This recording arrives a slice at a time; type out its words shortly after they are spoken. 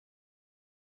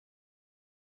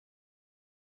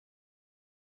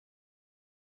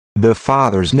The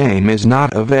father's name is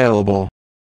not available.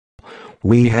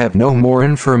 We have no more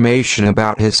information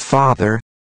about his father.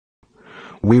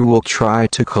 We will try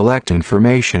to collect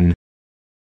information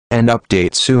and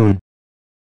update soon.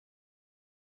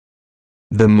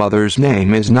 The mother's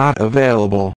name is not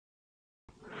available.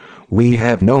 We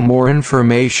have no more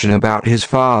information about his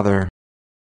father.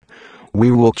 We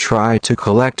will try to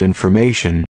collect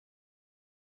information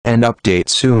and update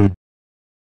soon.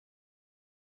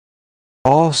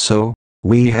 Also,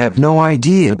 we have no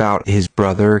idea about his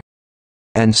brother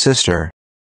and sister,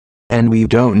 and we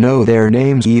don't know their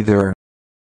names either.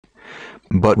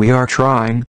 But we are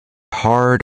trying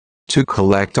hard to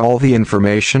collect all the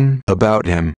information about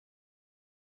him,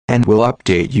 and will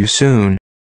update you soon.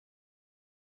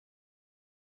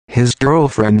 His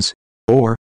girlfriend's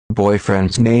or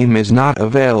boyfriend's name is not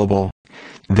available.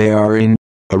 They are in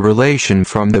a relation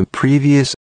from the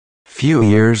previous few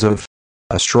years of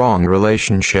a strong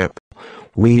relationship.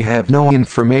 We have no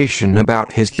information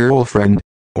about his girlfriend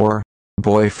or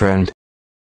boyfriend.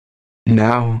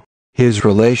 Now, his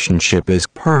relationship is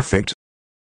perfect.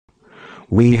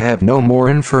 We have no more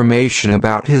information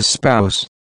about his spouse.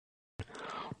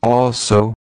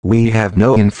 Also, we have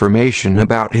no information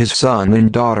about his son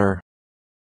and daughter.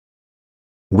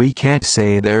 We can't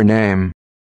say their name.